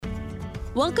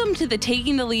Welcome to the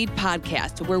Taking the Lead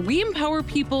podcast, where we empower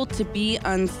people to be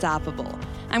unstoppable.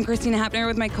 I'm Christina Hopner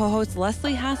with my co-hosts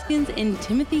Leslie Hoskins and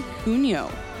Timothy Cuneo.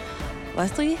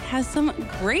 Leslie has some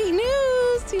great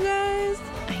news, you guys.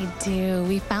 I do.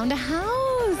 We found a house.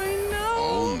 I know.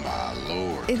 Oh, my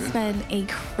Lord. It's been a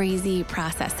crazy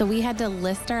process. So we had to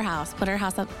list our house, put our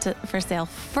house up for sale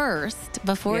first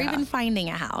before even finding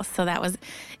a house. So that was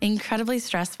incredibly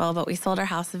stressful, but we sold our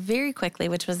house very quickly,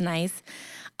 which was nice.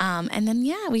 And then,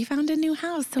 we found a new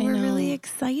house. So we're really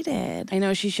excited. I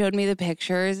know. She showed me the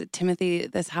pictures. Timothy,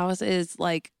 this house is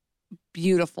like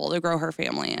beautiful to grow her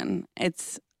family in.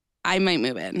 I might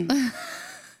move in.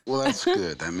 Well, that's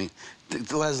good. I mean,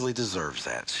 Leslie deserves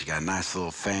that. She got a nice little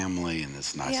family, and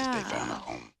it's nice that they found a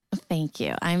home. Thank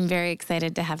you. I'm very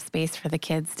excited to have space for the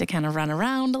kids to kind of run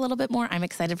around a little bit more. I'm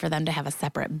excited for them to have a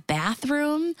separate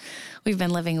bathroom. We've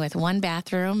been living with one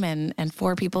bathroom and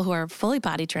 4 people who are fully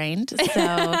potty trained.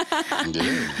 So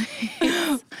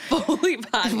fully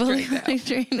potty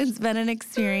trained. It's been an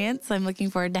experience. I'm looking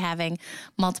forward to having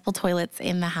multiple toilets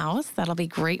in the house. That'll be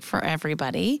great for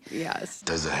everybody. Yes.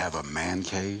 Does it have a man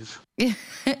cave?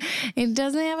 It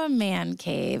doesn't have a man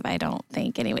cave, I don't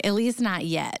think. Anyway, at least not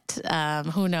yet.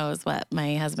 Who knows what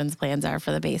my husband's plans are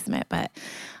for the basement, but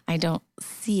I don't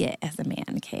see it as a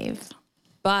man cave.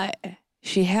 But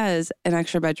she has an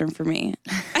extra bedroom for me.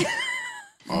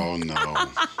 Oh, no.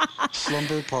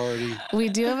 Slumber party. We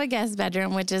do have a guest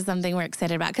bedroom, which is something we're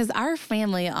excited about because our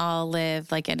family all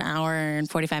live like an hour and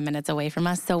 45 minutes away from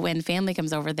us. So when family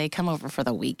comes over, they come over for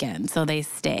the weekend. So they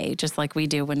stay just like we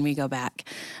do when we go back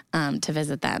to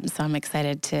visit them. So I'm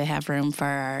excited to have room for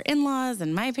our in-laws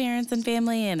and my parents and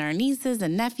family and our nieces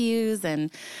and nephews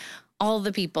and all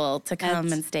the people to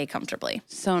come and stay comfortably.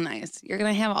 So nice. You're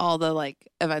going to have all the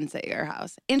events at your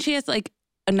house. And she has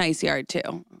a nice yard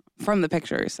too. From the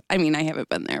pictures. I mean, I haven't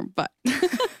been there, but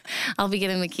I'll be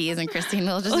getting the keys and Christine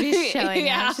will just be showing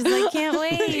up. She's like, can't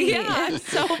wait. Yeah, I'm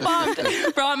so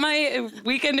pumped. Brought my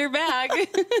weekender bag.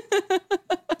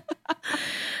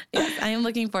 Yes, I am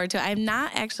looking forward to it. I'm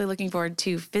not actually looking forward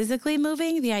to physically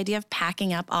moving. The idea of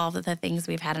packing up all of the things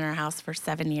we've had in our house for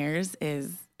 7 years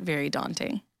is very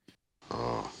daunting.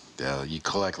 Oh, yeah, you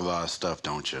collect a lot of stuff,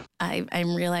 don't you?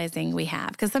 I'm realizing we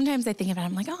have. Because sometimes I think about it,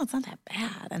 I'm like, oh, it's not that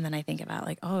bad. And then I think about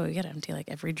you got to empty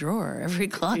every drawer, every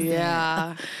closet.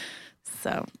 Yeah.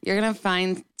 So you're going to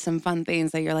find some fun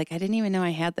things that you're like, I didn't even know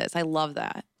I had this. I love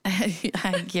that.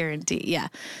 I guarantee, yeah.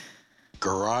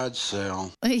 Garage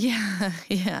sale.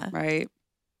 Yeah. Right.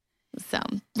 So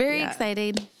very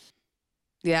excited.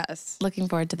 Yes. Looking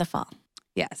forward to the fall.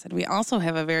 Yes, and we also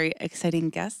have a very exciting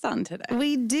guest on today.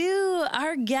 We do.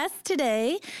 Our guest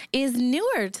today is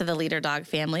newer to the Leader Dog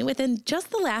family within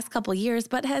just the last couple years,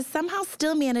 but has somehow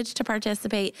still managed to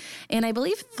participate in, I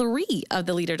believe, 3 of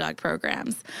the Leader Dog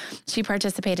programs. She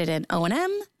participated in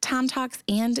O&M, Tom Talks,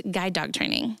 and guide dog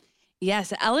training.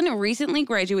 Yes, Ellen recently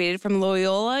graduated from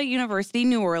Loyola University,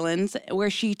 New Orleans,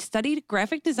 where she studied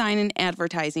graphic design and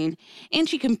advertising, and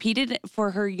she competed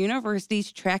for her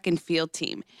university's track and field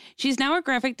team. She's now a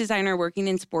graphic designer working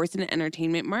in sports and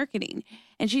entertainment marketing,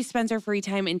 and she spends her free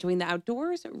time enjoying the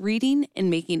outdoors, reading, and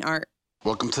making art.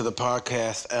 Welcome to the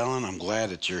podcast, Ellen. I'm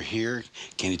glad that you're here.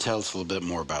 Can you tell us a little bit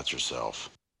more about yourself?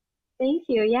 Thank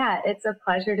you. Yeah, it's a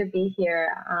pleasure to be here.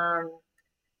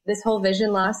 This whole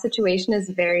vision loss situation is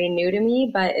very new to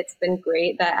me, but it's been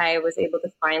great that I was able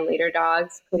to find Leader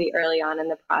Dogs pretty early on in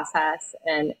the process.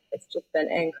 And it's just been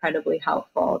incredibly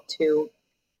helpful to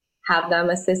have them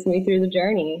assist me through the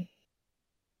journey.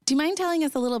 Do you mind telling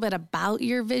us a little bit about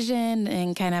your vision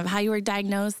and kind of how you were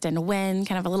diagnosed and when,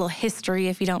 kind of a little history,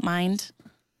 if you don't mind?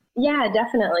 Yeah,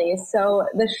 definitely. So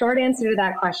the short answer to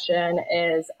that question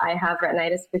is I have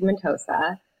retinitis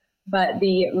pigmentosa. But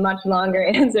the much longer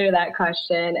answer to that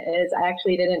question is I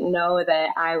actually didn't know that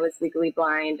I was legally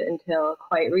blind until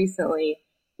quite recently,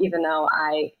 even though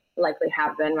I likely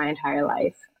have been my entire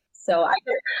life. So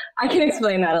I can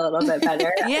explain that a little bit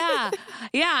better. Yeah.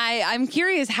 I'm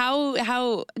curious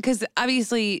how, because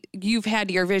obviously you've had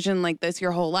your vision like this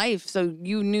your whole life, so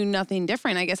you knew nothing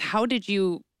different. I guess, how did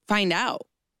you find out?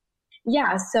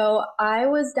 Yeah, so I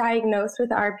was diagnosed with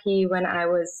RP when I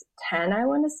was 10, I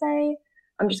want to say.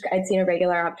 I'd seen a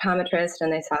regular optometrist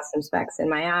and they saw some specks in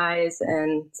my eyes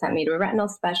and sent me to a retinal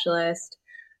specialist.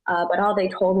 But all they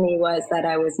told me was that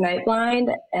I was night blind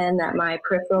and that my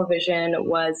peripheral vision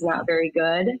was not very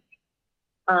good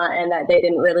and that they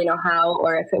didn't really know how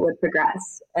or if it would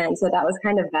progress. And so that was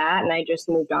kind of that. And I just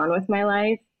moved on with my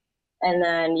life. And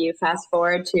then you fast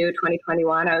forward to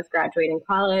 2021, I was graduating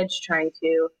college, trying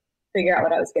to figure out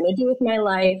what I was going to do with my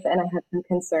life. And I had some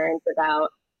concerns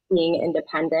about being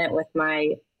independent with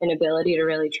my inability to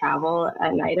really travel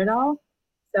at night at all.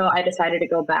 So I decided to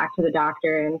go back to the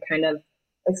doctor and kind of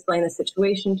explain the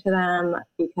situation to them,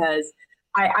 because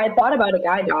I thought about a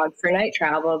guide dog for night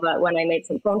travel, but when I made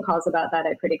some phone calls about that,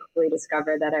 I pretty quickly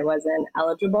discovered that I wasn't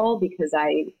eligible because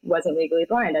I wasn't legally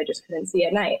blind. I just couldn't see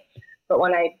at night. But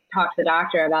when I talked to the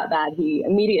doctor about that, he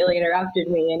immediately interrupted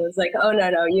me and was like, "Oh,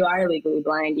 no, you are legally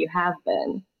blind. You have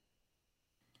been."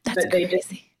 That's But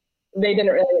crazy. they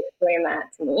didn't really explain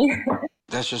that to me.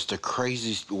 That's just a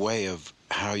crazy way of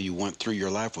how you went through your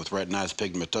life with retinitis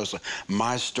pigmentosa.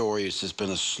 My story has just been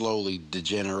a slowly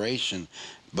degeneration,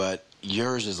 but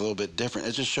yours is a little bit different.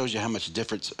 It just shows you how much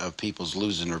difference of people's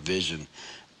losing their vision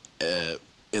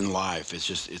in life.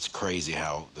 It's crazy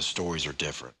how the stories are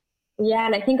different. Yeah,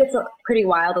 and I think it's pretty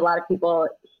wild. A lot of people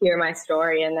hear my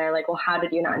story and they're like, "Well, how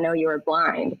did you not know you were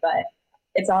blind?" But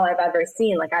it's all I've ever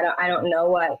seen. Like, I don't know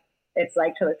what it's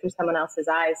like to look through someone else's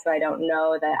eyes, so I don't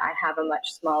know that I have a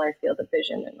much smaller field of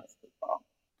vision than most people.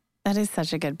 That is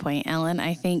such a good point, Ellen.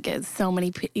 I think it's so many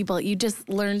people, you just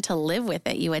learn to live with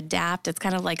it. You adapt. It's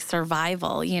kind of like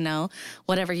survival,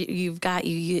 whatever you've got,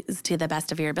 you use to the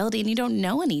best of your ability, and you don't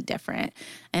know any different.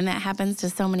 And that happens to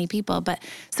so many people. But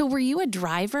so were you a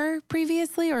driver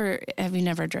previously, or have you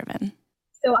never driven?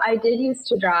 So I did used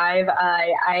to drive.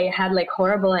 I had like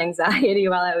horrible anxiety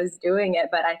while I was doing it,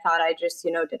 but I thought I just,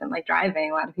 didn't like driving.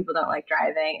 A lot of people don't like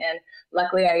driving. And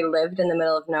luckily I lived in the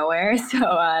middle of nowhere. So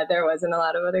there wasn't a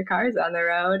lot of other cars on the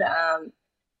road.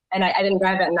 And I didn't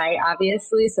drive at night,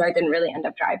 obviously. So I didn't really end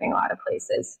up driving a lot of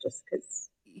places just because.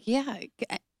 Yeah.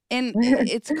 And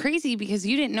it's crazy because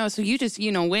you didn't know. So you just,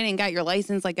 went and got your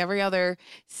license like every other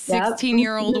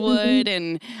 16-year-old would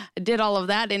and did all of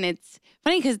that. And it's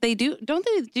funny because don't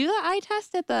they do the eye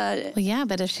test at the. Well, yeah,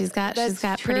 but if she's got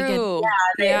pretty good.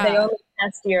 Yeah, they only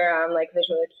test your like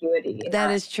visual acuity.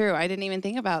 That is true. I didn't even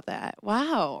think about that.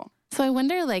 Wow. So I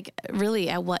wonder, like, really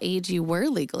at what age you were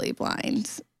legally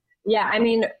blind? Yeah, I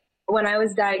mean, when I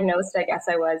was diagnosed, I guess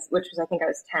I was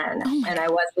 10, and I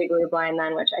was legally blind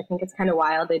then, which I think it's kind of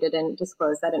wild. They didn't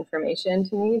disclose that information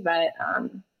to me, but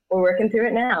we're working through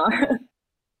it now.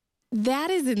 That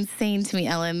is insane to me,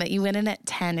 Ellen, that you went in at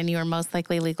 10 and you were most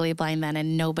likely legally blind then,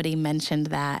 and nobody mentioned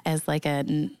that as like a...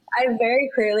 I very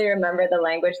clearly remember the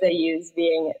language they used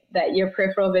being that your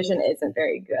peripheral vision isn't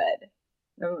very good.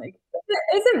 I'm like,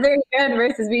 isn't very good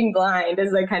versus being blind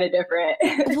is like kind of different.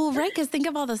 Well, right, because think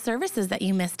of all the services that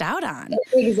you missed out on.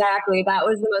 Exactly. That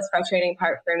was the most frustrating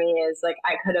part for me is like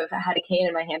I could have had a cane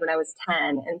in my hand when I was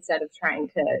 10 instead of trying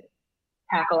to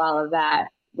tackle all of that,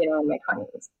 in my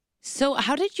 20s. So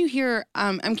how did you hear,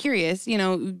 I'm curious,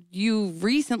 you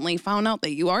recently found out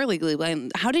that you are legally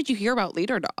blind. How did you hear about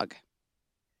Leader Dog?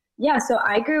 Yeah, so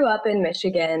I grew up in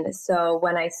Michigan. So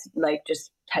when I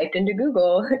just typed into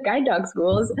Google guide dog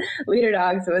schools, Leader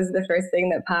Dogs was the first thing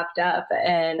that popped up.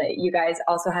 And you guys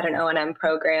also had an O&M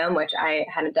program, which I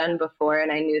hadn't done before.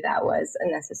 And I knew that was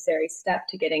a necessary step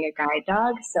to getting a guide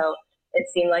dog. So it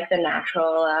seemed like the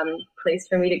natural place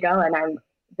for me to go. And I'm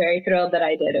very thrilled that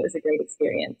I did. It was a great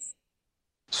experience.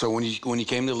 So when you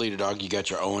came to Leader Dog, you got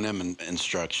your O&M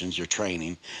instructions, your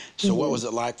training. So what was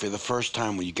it like for the first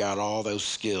time when you got all those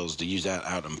skills to use that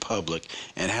out in public,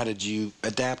 and how did you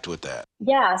adapt with that?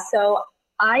 Yeah, so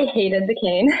I hated the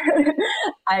cane.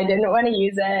 I didn't want to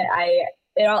use it.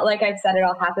 Like I've said, it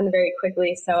all happened very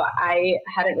quickly. So I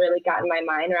hadn't really gotten my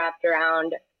mind wrapped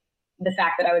around the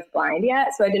fact that I was blind yet.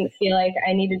 So I didn't feel like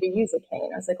I needed to use a cane.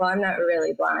 I was like, well, I'm not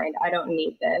really blind. I don't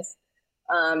need this.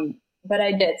 But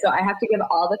I did. So I have to give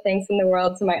all the thanks in the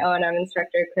world to my O&M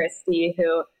instructor, Christy,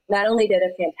 who not only did a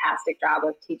fantastic job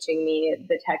of teaching me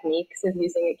the techniques of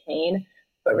using a cane,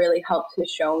 but really helped to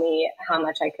show me how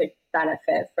much I could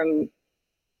benefit from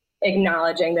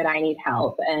acknowledging that I need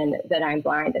help and that I'm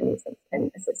blind and these things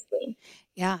can assist me.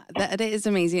 Yeah, that is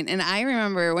amazing. And I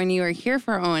remember when you were here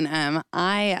for O&M,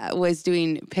 I was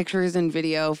doing pictures and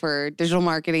video for digital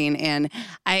marketing, and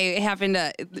I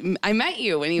met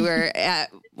you when you were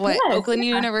at Oakland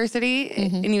University,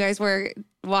 and you guys were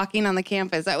walking on the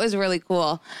campus. That was really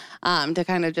cool to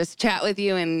kind of just chat with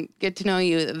you and get to know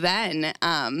you then.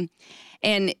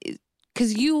 And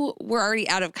because you were already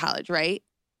out of college, right?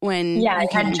 I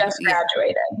had just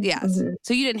graduated. Yes. Mm-hmm.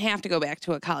 So you didn't have to go back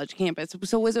to a college campus.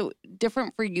 So was it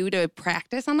different for you to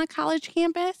practice on a college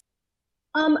campus?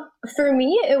 For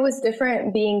me, it was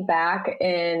different being back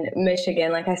in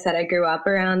Michigan. Like I said, I grew up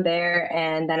around there,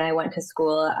 and then I went to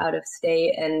school out of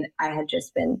state, and I had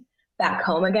just been back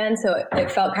home again. So it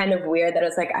felt kind of weird that it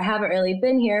was like, I haven't really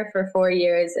been here for 4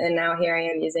 years, and now here I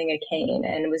am using a cane,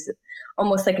 and was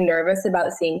almost like nervous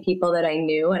about seeing people that I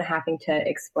knew and having to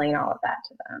explain all of that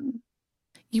to them.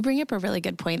 You bring up a really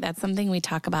good point. That's something we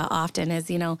talk about often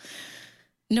is,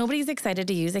 nobody's excited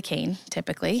to use a cane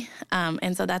typically.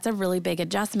 And so that's a really big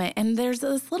adjustment. And there's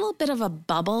this little bit of a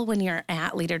bubble when you're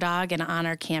at Leader Dog and on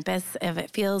our campus. If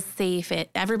it feels safe,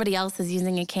 everybody else is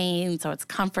using a cane, so it's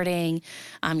comforting.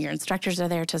 Your instructors are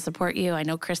there to support you. I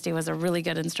know Christy was a really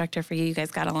good instructor for you. You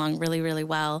guys got along really, really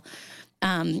well.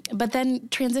 But then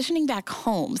transitioning back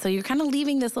home. So you're kind of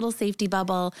leaving this little safety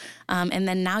bubble. And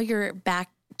then now you're back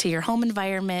to your home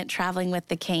environment, traveling with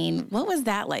the cane. What was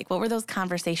that like? What were those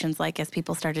conversations like as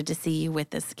people started to see you with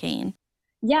this cane?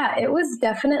 Yeah, it was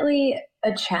definitely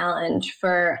a challenge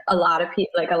for a lot of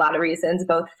people, like a lot of reasons,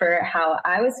 both for how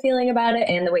I was feeling about it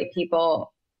and the way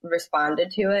people responded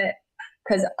to it.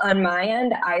 Because on my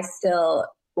end, I still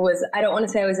was, I don't want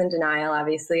to say I was in denial.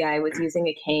 Obviously, I was using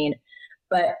a cane,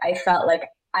 but I felt like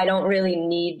I don't really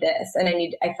need this. And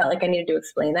I felt like I needed to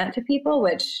explain that to people,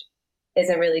 which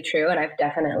isn't really true. And I've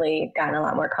definitely gotten a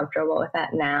lot more comfortable with that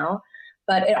now.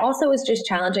 But it also was just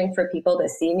challenging for people to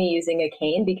see me using a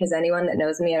cane, because anyone that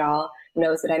knows me at all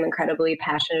knows that I'm incredibly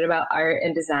passionate about art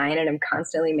and design, and I'm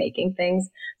constantly making things.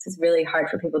 So it's really hard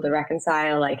for people to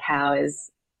reconcile, like, how is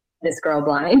this girl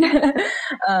blind?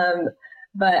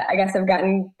 But I guess I've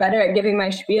gotten better at giving my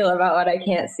spiel about what I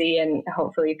can't see. And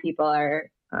hopefully people are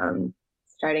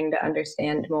starting to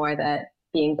understand more that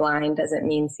being blind doesn't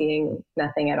mean seeing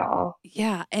nothing at all.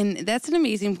 Yeah. And that's an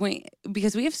amazing point,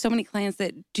 because we have so many clients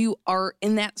that do art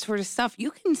and that sort of stuff.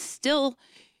 You can still,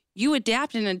 you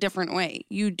adapt in a different way.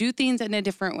 You do things in a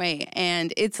different way.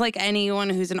 And it's like anyone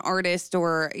who's an artist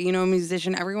or, a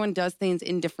musician, everyone does things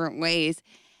in different ways.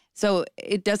 So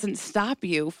it doesn't stop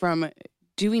you from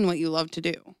doing what you love to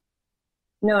do.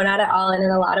 No, not at all. And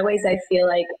in a lot of ways, I feel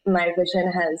like my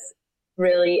vision has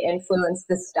really influenced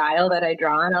the style that I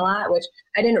draw in a lot, which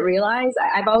I didn't realize.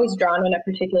 I've always drawn in a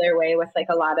particular way with like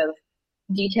a lot of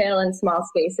detail in small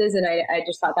spaces. And I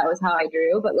just thought that was how I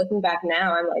drew. But looking back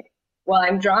now, I'm like, well,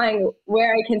 I'm drawing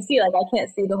where I can see. Like, I can't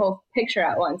see the whole picture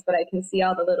at once, but I can see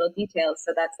all the little details.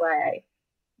 So that's why I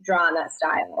draw in that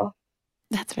style.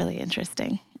 That's really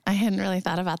interesting. I hadn't really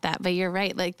thought about that, but you're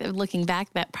right. Like, looking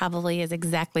back, that probably is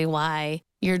exactly why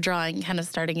you're drawing, kind of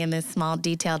starting in this small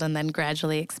detailed and then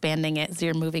gradually expanding it as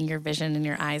you're moving your vision and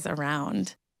your eyes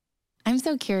around. I'm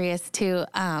so curious too.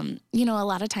 A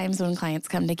lot of times when clients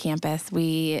come to campus,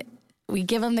 we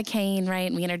give them the cane, right?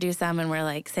 And we introduce them and we're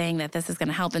like saying that this is going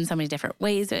to help in so many different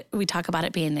ways. We talk about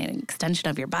it being an extension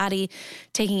of your body,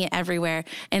 taking it everywhere.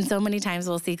 And so many times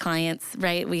we'll see clients,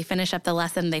 right? We finish up the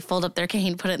lesson, they fold up their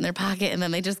cane, put it in their pocket, and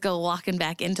then they just go walking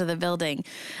back into the building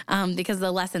because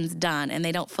the lesson's done and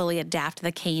they don't fully adapt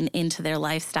the cane into their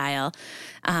lifestyle.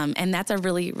 And that's a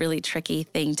really, really tricky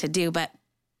thing to do. But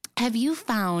have you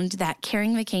found that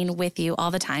carrying the cane with you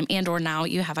all the time, and or now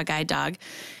you have a guide dog,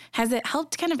 has it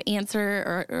helped kind of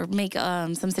answer or make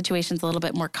some situations a little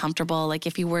bit more comfortable? Like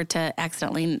if you were to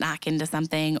accidentally knock into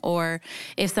something, or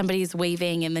if somebody's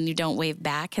waving and then you don't wave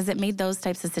back, has it made those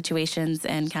types of situations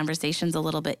and conversations a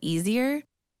little bit easier?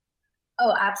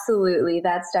 Oh, absolutely.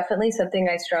 That's definitely something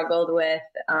I struggled with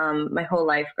my whole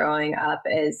life growing up.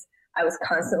 Is I was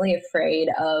constantly afraid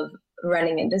of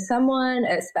running into someone,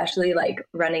 especially like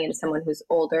running into someone who's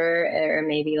older or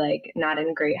maybe like not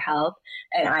in great health.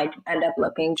 And I'd end up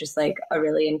looking just like a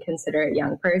really inconsiderate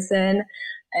young person.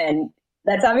 And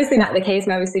that's obviously not the case.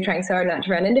 I'm obviously trying so hard not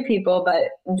to run into people,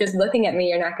 but just looking at me,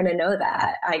 you're not going to know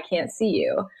that. I can't see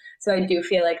you. So I do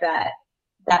feel like that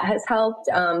has helped.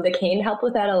 The cane helped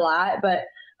with that a lot. But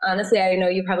honestly, I know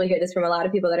you probably hear this from a lot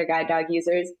of people that are guide dog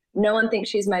users. No one thinks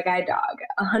she's my guide dog.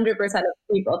 100% of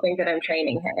people think that I'm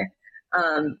training her.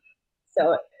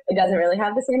 So it doesn't really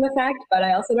have the same effect, but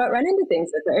I also don't run into things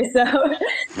with her.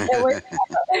 So it works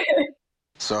out.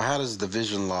 So how does the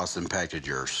vision loss impacted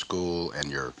your school and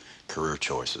your career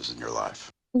choices in your life?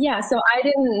 Yeah, so I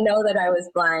didn't know that I was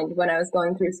blind when I was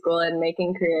going through school and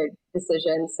making career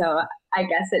decisions. So I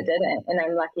guess it didn't. And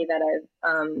I'm lucky that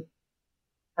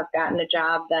I've gotten a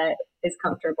job that is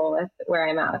comfortable with where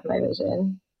I'm at with my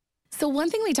vision. So one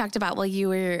thing we talked about while you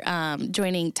were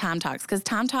joining Tom Talks, because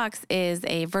Tom Talks is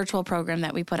a virtual program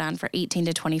that we put on for 18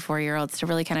 to 24-year-olds to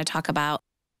really kind of talk about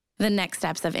the next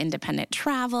steps of independent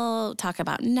travel, talk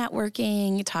about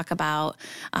networking, talk about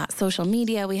social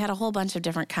media. We had a whole bunch of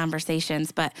different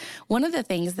conversations, but one of the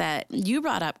things that you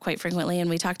brought up quite frequently, and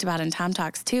we talked about in Tom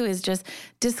Talks too, is just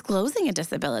disclosing a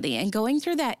disability and going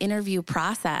through that interview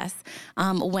process,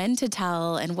 when to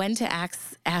tell and when to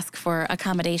ask for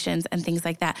accommodations and things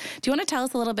like that. Do you want to tell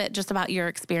us a little bit just about your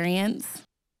experience?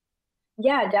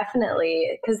 Yeah,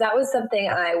 definitely. Because that was something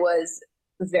I was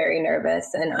very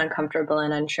nervous and uncomfortable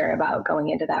and unsure about going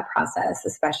into that process,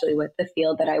 especially with the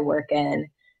field that I work in.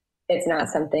 it's not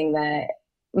something that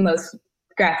most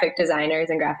graphic designers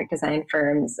and graphic design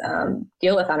firms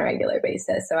deal with on a regular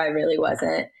basis. So I really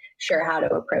wasn't sure how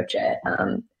to approach it.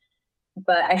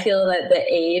 But I feel that the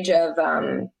age of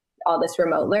all this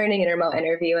remote learning and remote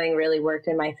interviewing really worked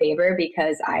in my favor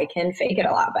because I can fake it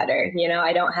a lot better.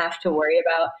 I don't have to worry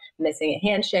about missing a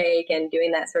handshake and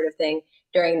doing that sort of thing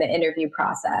during the interview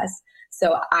process.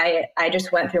 So I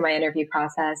just went through my interview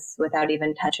process without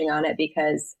even touching on it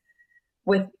because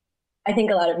I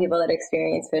think a lot of people that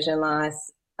experience vision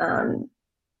loss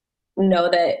know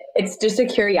that it's just a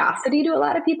curiosity to a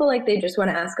lot of people. Like they just want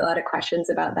to ask a lot of questions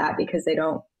about that because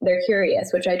they're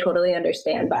curious, which I totally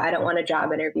understand, but I don't want a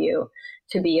job interview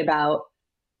to be about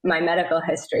my medical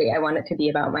history. I want it to be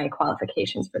about my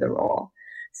qualifications for the role.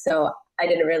 So I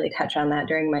didn't really touch on that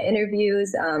during my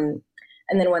interviews.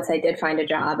 And then once I did find a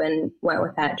job and went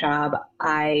with that job,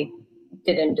 I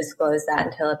didn't disclose that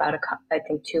until about, I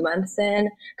think, 2 months in,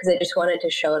 because I just wanted to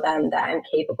show them that I'm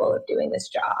capable of doing this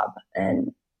job.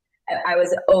 And I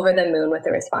was over the moon with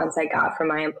the response I got from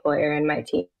my employer and my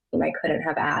team. I couldn't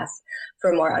have asked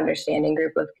for a more understanding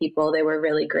group of people. They were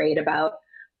really great about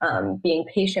being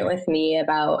patient with me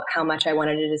about how much I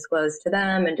wanted to disclose to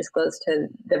them and disclose to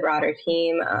the broader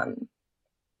team.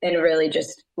 And really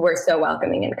just were so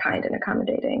welcoming and kind and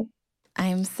accommodating.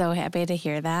 I'm so happy to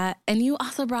hear that. And you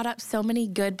also brought up so many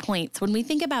good points. When we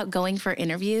think about going for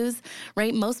interviews,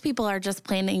 right, most people are just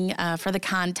planning for the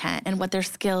content and what their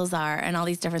skills are and all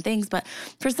these different things. But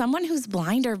for someone who's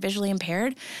blind or visually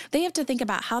impaired, they have to think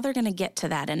about how they're going to get to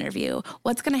that interview.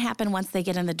 What's going to happen once they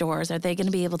get in the doors? Are they going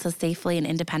to be able to safely and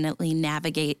independently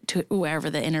navigate to wherever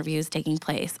the interview is taking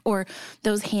place? Or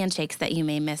those handshakes that you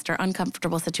may miss, or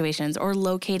uncomfortable situations, or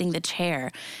locating the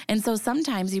chair. And so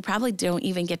sometimes you probably don't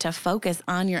even get to focus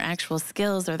on your actual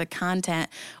skills or the content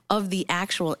of the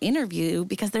actual interview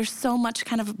because there's so much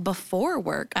kind of before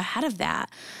work ahead of that.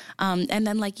 And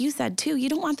then, like you said, too, you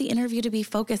don't want the interview to be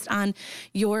focused on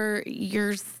your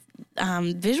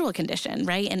visual condition,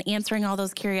 right? And answering all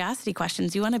those curiosity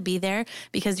questions. You want to be there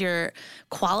because you're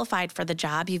qualified for the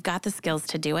job. You've got the skills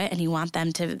to do it, and you want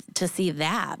them to see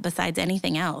that besides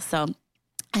anything else. So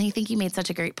I think you made such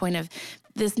a great point of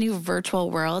this new virtual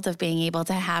world of being able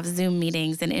to have Zoom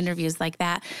meetings and interviews like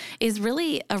that is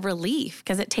really a relief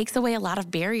because it takes away a lot of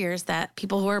barriers that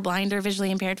people who are blind or visually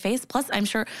impaired face. Plus, I'm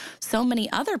sure so many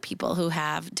other people who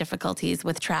have difficulties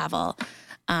with travel.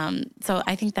 So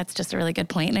I think that's just a really good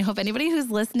point. And I hope anybody who's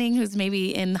listening, who's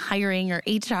maybe in hiring or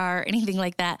HR, or anything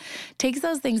like that, takes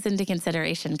those things into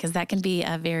consideration because that can be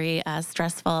a very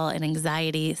stressful and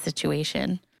anxiety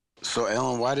situation. So,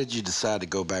 Ellen, why did you decide to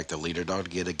go back to Leader Dog to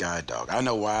get a guide dog? I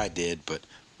know why I did, but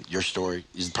your story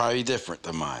is probably different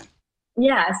than mine.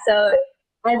 Yeah, so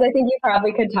as I think you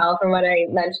probably could tell from what I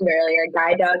mentioned earlier,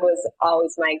 guide dog was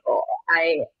always my goal.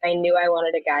 I knew I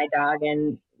wanted a guide dog,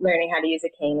 and learning how to use a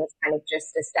cane was kind of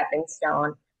just a stepping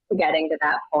stone to getting to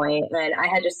that point. And I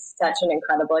had just such an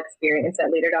incredible experience at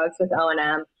Leader Dogs with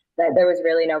O&M that there was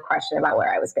really no question about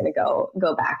where I was going to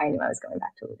go back. I knew I was going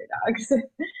back to Leader Dogs.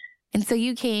 And so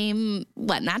you came,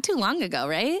 not too long ago,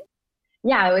 right?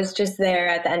 Yeah, I was just there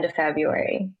at the end of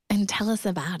February. And tell us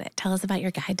about it. Tell us about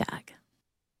your guide dog.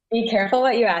 Be careful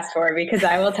what you ask for because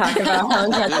I will talk about how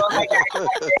incredible my guide dog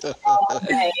is all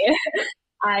day.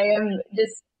 I am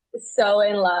just so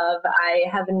in love. I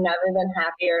have never been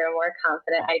happier or more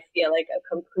confident. I feel like a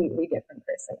completely different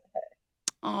person with her.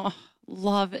 Oh,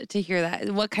 love to hear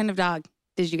that. What kind of dog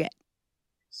did you get?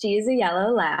 She is a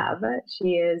yellow lab.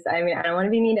 She is, I don't want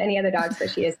to be mean to any other dogs, but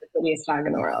she is the prettiest dog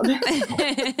in the world.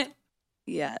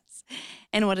 Yes.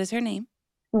 And what is her name?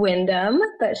 Wyndham,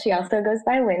 but she also goes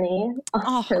by Winnie.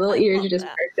 Oh, her little ears are just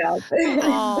perked up.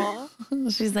 Oh,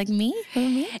 she's like, me? Who,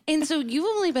 me? And so you've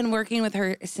only been working with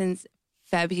her since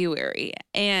February.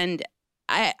 And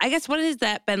I guess what has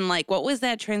that been like? What was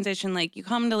that transition like? You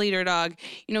come to Leader Dog,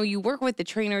 you work with the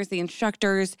trainers, the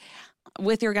instructors,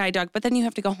 with your guide dog, but then you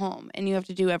have to go home and you have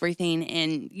to do everything.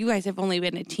 And you guys have only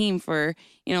been a team for,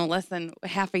 less than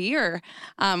half a year.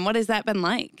 What has that been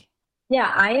like?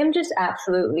 Yeah, I am just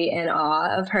absolutely in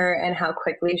awe of her and how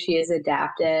quickly she has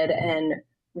adapted and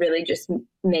really just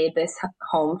made this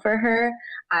home for her.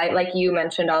 Like you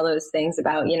mentioned all those things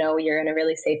about, you're in a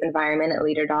really safe environment at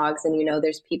Leader Dogs and,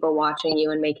 there's people watching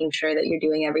you and making sure that you're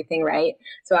doing everything right.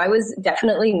 So I was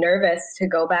definitely nervous to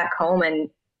go back home and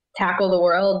tackle the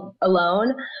world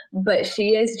alone, but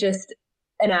she is just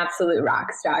an absolute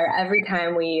rock star. Every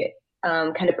time we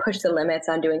kind of push the limits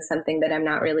on doing something that I'm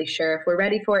not really sure if we're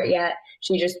ready for it yet,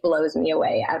 she just blows me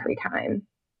away every time.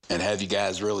 And have you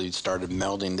guys really started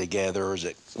melding together, or is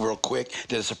it real quick?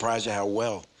 Did it surprise you how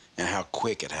well and how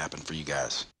quick it happened for you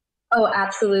guys? Oh,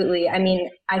 absolutely. I mean,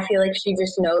 I feel like she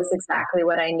just knows exactly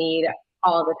what I need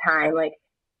all the time. Like,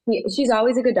 she's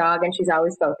always a good dog and she's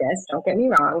always focused, don't get me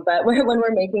wrong. But when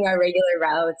we're making our regular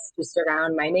routes just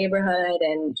around my neighborhood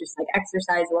and just like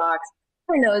exercise walks,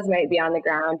 her nose might be on the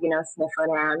ground,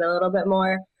 sniffing around a little bit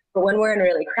more. But when we're in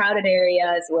really crowded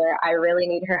areas where I really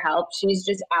need her help, she's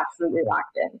just absolutely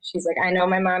locked in. She's like, I know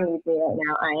my mom needs me right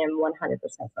now. I am 100%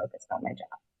 focused on my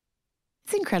job.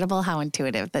 It's incredible how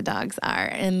intuitive the dogs are,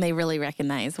 and they really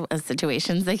recognize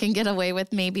situations they can get away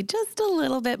with maybe just a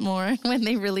little bit more when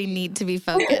they really need to be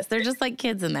focused. They're just like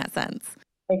kids in that sense.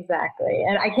 Exactly.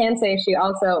 And I can say she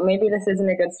also, maybe this isn't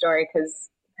a good story because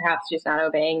perhaps she's not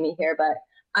obeying me here, but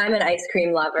I'm an ice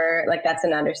cream lover. Like, that's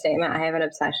an understatement. I have an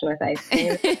obsession with ice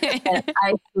cream. And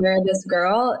I swear this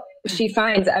girl, she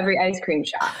finds every ice cream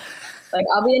shop. Like,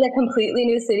 I'll be in a completely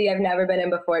new city I've never been in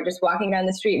before, just walking down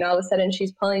the street, and all of a sudden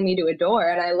she's pulling me to a door,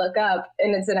 and I look up,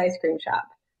 and it's an ice cream shop.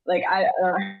 Like, I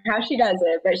don't know how she does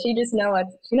it, but she just knows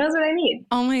what I need.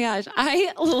 Oh my gosh,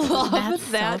 I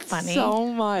love that so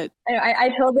much. I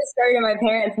told this story to my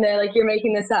parents, and they're like, "You're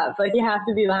making this up. Like, you have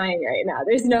to be lying right now.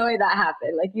 There's no way that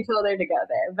happened. Like, you told her to go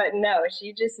there." But no,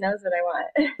 she just knows what I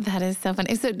want. That is so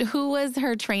funny. So who was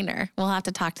her trainer? We'll have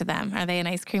to talk to them. Are they an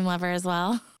ice cream lover as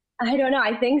well? I don't know.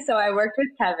 I think so. I worked with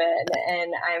Kevin,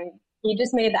 and he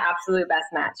just made the absolute best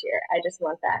match here. I just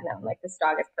want that. And I'm like, this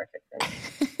dog is perfect for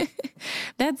me.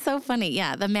 That's so funny.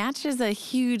 Yeah, the match is a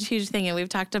huge, huge thing. And we've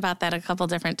talked about that a couple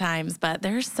different times, but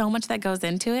there's so much that goes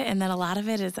into it. And then a lot of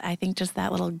it is, I think, just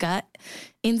that little gut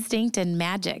instinct and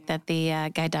magic that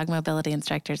the guide dog mobility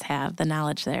instructors have. The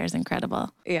knowledge there is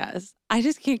incredible. Yes. I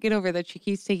just can't get over that she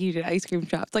keeps taking you to ice cream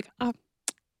shops. Like,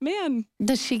 man.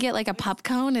 Does she get like a pop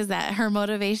cone? Is that her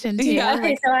motivation too? Yeah.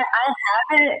 Okay, so I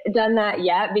haven't done that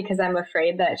yet because I'm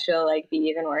afraid that she'll like be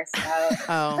even worse out.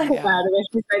 Oh, yeah. If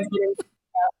she starts getting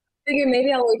figure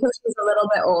maybe I'll wait till she's a little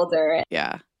bit older.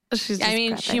 Yeah. I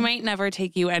mean, she might never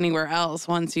take you anywhere else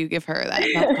once you give her that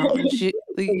pop cone.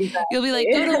 Exactly. You'll be like,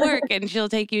 go to work, and she'll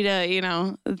take you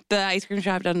to, the ice cream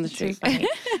shop down the street.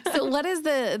 So what is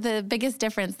the biggest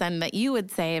difference then that you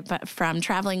would say from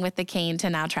traveling with the cane to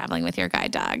now traveling with your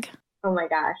guide dog? Oh my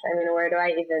gosh. I mean, where do I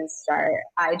even start?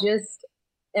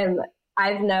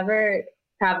 I've never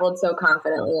traveled so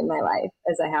confidently in my life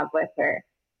as I have with her.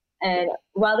 And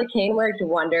while the cane worked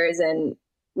wonders in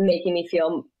making me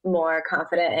feel more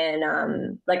confident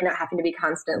and like not having to be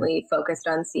constantly focused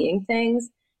on seeing things,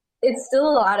 it's still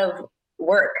a lot of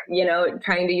work,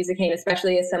 trying to use a cane,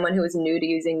 especially as someone who is new to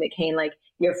using the cane. Like,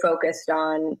 you're focused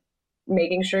on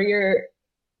making sure you're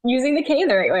using the cane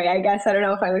the right way. I guess I don't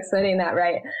know if I'm explaining that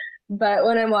right. But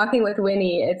when I'm walking with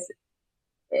Winnie,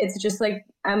 it's just like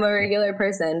I'm a regular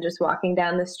person just walking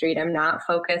down the street. I'm not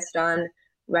focused on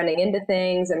running into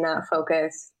things. I'm not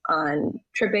focused on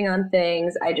tripping on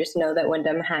things. I just know that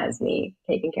Wyndham has me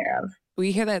taken care of.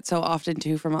 We hear that so often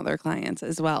too from other clients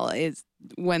as well, is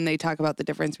when they talk about the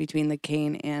difference between the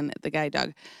cane and the guide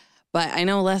dog. But I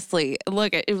know Leslie,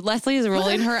 Leslie is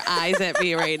rolling her eyes at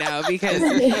me right now because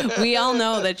we all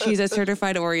know that she's a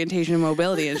certified orientation and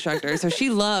mobility instructor. So she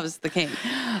loves the cane.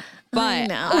 But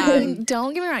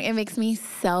don't get me wrong, it makes me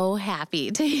so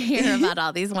happy to hear about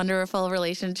all these wonderful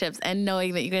relationships and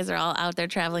knowing that you guys are all out there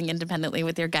traveling independently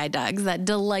with your guide dogs. That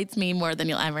delights me more than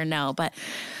you'll ever know. But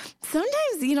sometimes,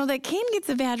 that cane gets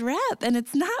a bad rep, and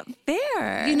it's not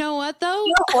fair. You know what, though? I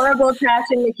feel horrible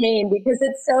trashing the cane because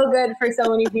it's so good for so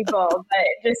many people,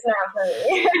 but just not for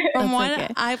me. From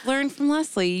what I've learned from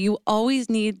Leslie, you always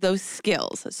need those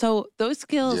skills. So those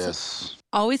skills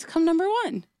always come number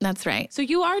one. That's right. So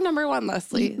you are number one,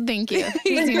 Leslie. Thank you.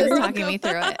 Christina's talking me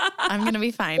through it. I'm going to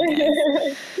be fine,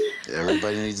 guys.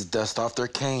 Everybody needs to dust off their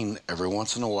cane every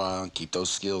once in a while and keep those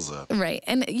skills up. Right.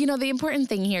 And, the important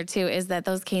thing here, too, is that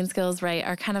those cane skills, right,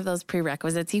 are kind of those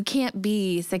prerequisites. You can't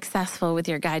be successful with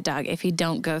your guide dog if you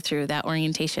don't go through that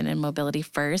orientation and mobility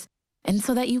first. And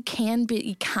so that you can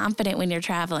be confident when you're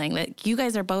traveling, that you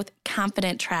guys are both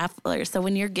confident travelers. So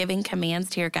when you're giving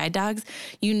commands to your guide dogs,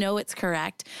 it's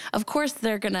correct. Of course,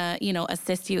 they're going to,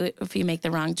 assist you if you make the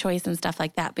wrong choice and stuff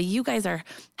like that. But you guys are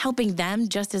helping them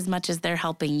just as much as they're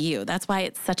helping you. That's why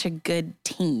it's such a good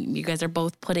team. You guys are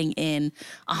both putting in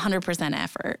 100%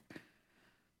 effort.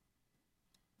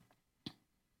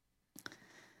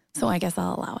 So I guess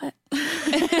I'll allow it.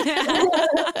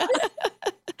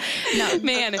 No,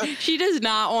 man, she does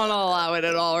not want to allow it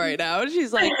at all right now.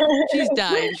 She's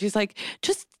dying. She's like,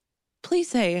 just please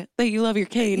say that you love your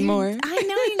cane more. I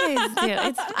know you guys do.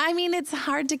 It's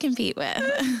hard to compete with.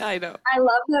 I know. I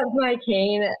love that my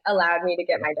cane allowed me to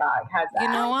get my dog. How's that? You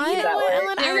know what?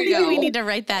 Ellen, There I we think go. we need to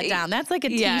write that down. That's like a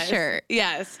t-shirt.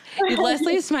 Yes.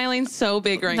 Leslie is smiling so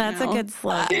big right That's now. a good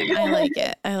slogan.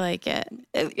 I like it.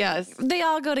 Yes. They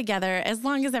all go together. As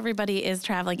long as everybody is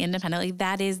traveling independently,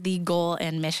 that is the goal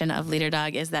and mission of Leader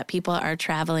Dog, is that people are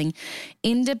traveling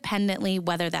independently,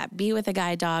 whether that be with a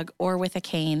guide dog or with a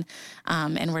cane.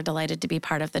 And we're delighted to be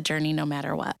part of the journey no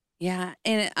matter what. Yeah.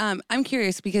 And I'm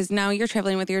curious because now you're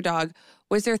traveling with your dog.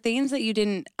 Was there things that you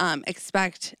didn't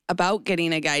expect about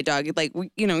getting a guide dog? Like,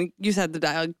 you said the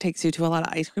dog takes you to a lot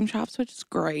of ice cream shops, which is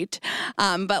great.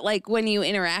 But like when you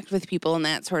interact with people and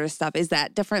that sort of stuff, is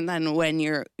that different than when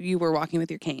you were walking with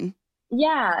your cane?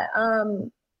 Yeah.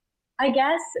 I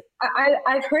guess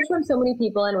I've heard from so many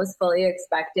people and was fully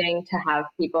expecting to have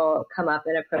people come up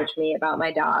and approach me about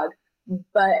my dog.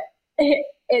 But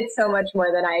it's so much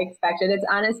more than I expected. It's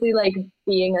honestly like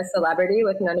being a celebrity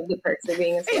with none of the perks of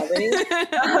being a celebrity.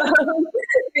 Because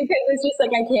it's just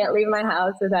like I can't leave my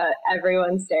house without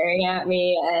everyone staring at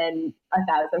me and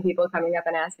 1,000 people coming up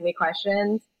and asking me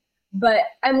questions. But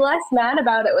I'm less mad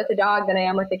about it with a dog than I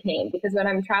am with a cane, because when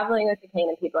I'm traveling with a cane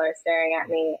and people are staring at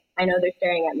me, I know they're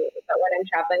staring at me. But when I'm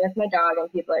traveling with my dog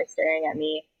and people are staring at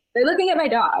me, they're looking at my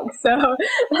dog. So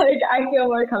like I feel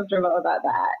more comfortable about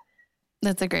that.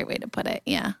 That's a great way to put it.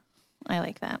 Yeah. I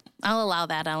like that. I'll allow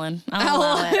that, Ellen. I'll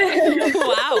allow it.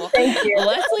 Wow. Thank you.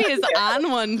 Leslie is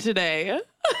on one today.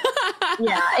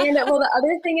 Yeah. And well, the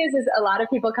other thing is a lot of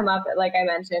people come up, like I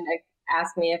mentioned,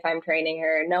 ask me if I'm training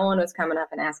her. No one was coming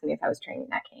up and asking me if I was training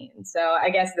that cane. So I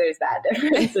guess there's that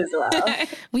difference as well.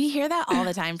 We hear that all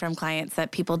the time from clients,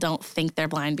 that people don't think they're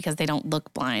blind because they don't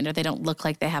look blind or they don't look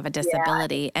like they have a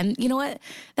disability. Yeah. And you know what?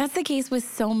 That's the case with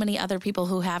so many other people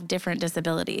who have different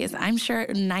disabilities. I'm sure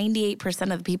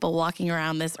 98% of the people walking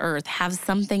around this earth have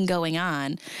something going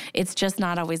on. It's just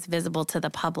not always visible to the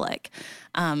public.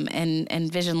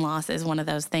 And vision loss is one of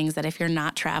those things that if you're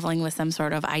not traveling with some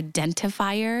sort of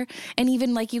identifier, and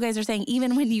even like you guys are saying,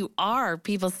 even when you are,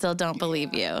 people still don't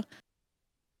believe you.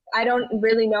 I don't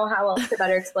really know how else to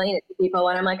better explain it to people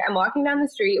when I'm like, I'm walking down the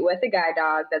street with a guide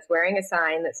dog that's wearing a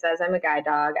sign that says I'm a guide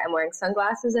dog. I'm wearing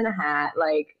sunglasses and a hat.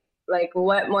 Like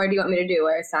what more do you want me to do?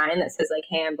 Wear a sign that says like,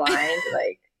 hey, I'm blind?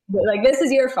 Like this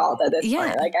is your fault at this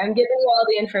point. Like I'm giving you all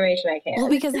the information I can. Well,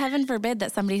 because heaven forbid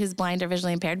that somebody who's blind or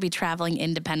visually impaired be traveling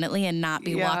independently and not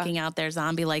be walking out there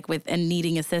zombie-like and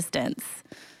needing assistance.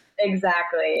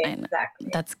 Exactly.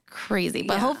 That's crazy.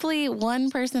 But hopefully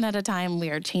one person at a time, we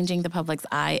are changing the public's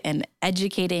eye and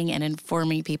educating and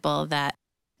informing people that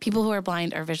people who are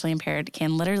blind or visually impaired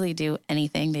can literally do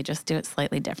anything. They just do it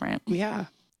slightly different. Yeah.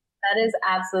 That is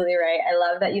absolutely right. I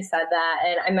love that you said that.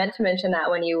 And I meant to mention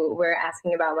that when you were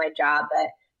asking about my job,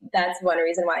 but that's one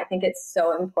reason why I think it's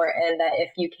so important that if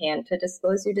you can, to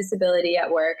disclose your disability at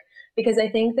work, because I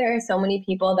think there are so many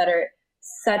people that are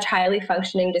such highly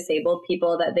functioning disabled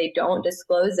people that they don't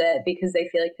disclose it because they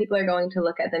feel like people are going to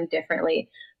look at them differently.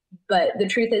 But the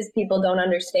truth is people don't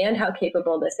understand how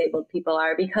capable disabled people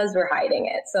are because we're hiding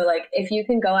it. So like if you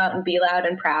can go out and be loud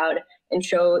and proud and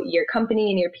show your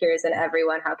company and your peers and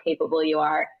everyone how capable you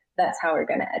are, that's how we're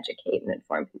going to educate and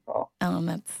inform people.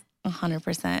 That's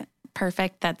 100%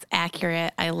 perfect. That's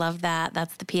accurate. I love that.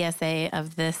 That's the PSA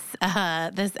of this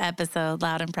episode,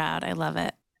 Loud and Proud. I love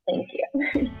it. Thank you.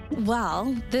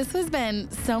 Well, this has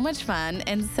been so much fun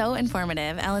and so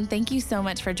informative. Ellen, thank you so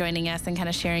much for joining us and kind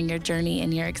of sharing your journey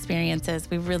and your experiences.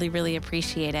 We really, really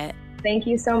appreciate it. Thank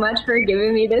you so much for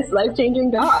giving me this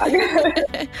life-changing dog.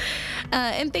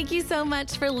 And thank you so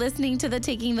much for listening to the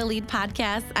Taking the Lead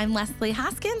podcast. I'm Leslie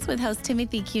Hoskins with host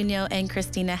Timothy Cuneo and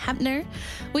Christina Hepner.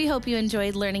 We hope you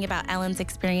enjoyed learning about Ellen's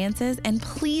experiences, and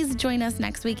please join us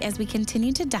next week as we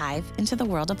continue to dive into the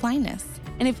world of blindness.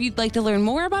 And if you'd like to learn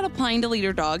more about applying to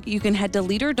Leader Dog, you can head to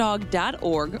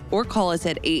leaderdog.org or call us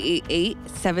at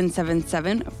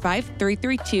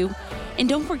 888-777-5332. And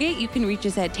don't forget, you can reach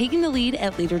us at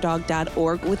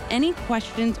takingthelead@leaderdog.org with any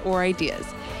questions or ideas.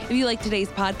 If you like today's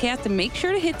podcast, make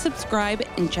sure to hit subscribe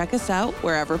and check us out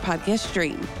wherever podcasts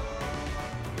stream.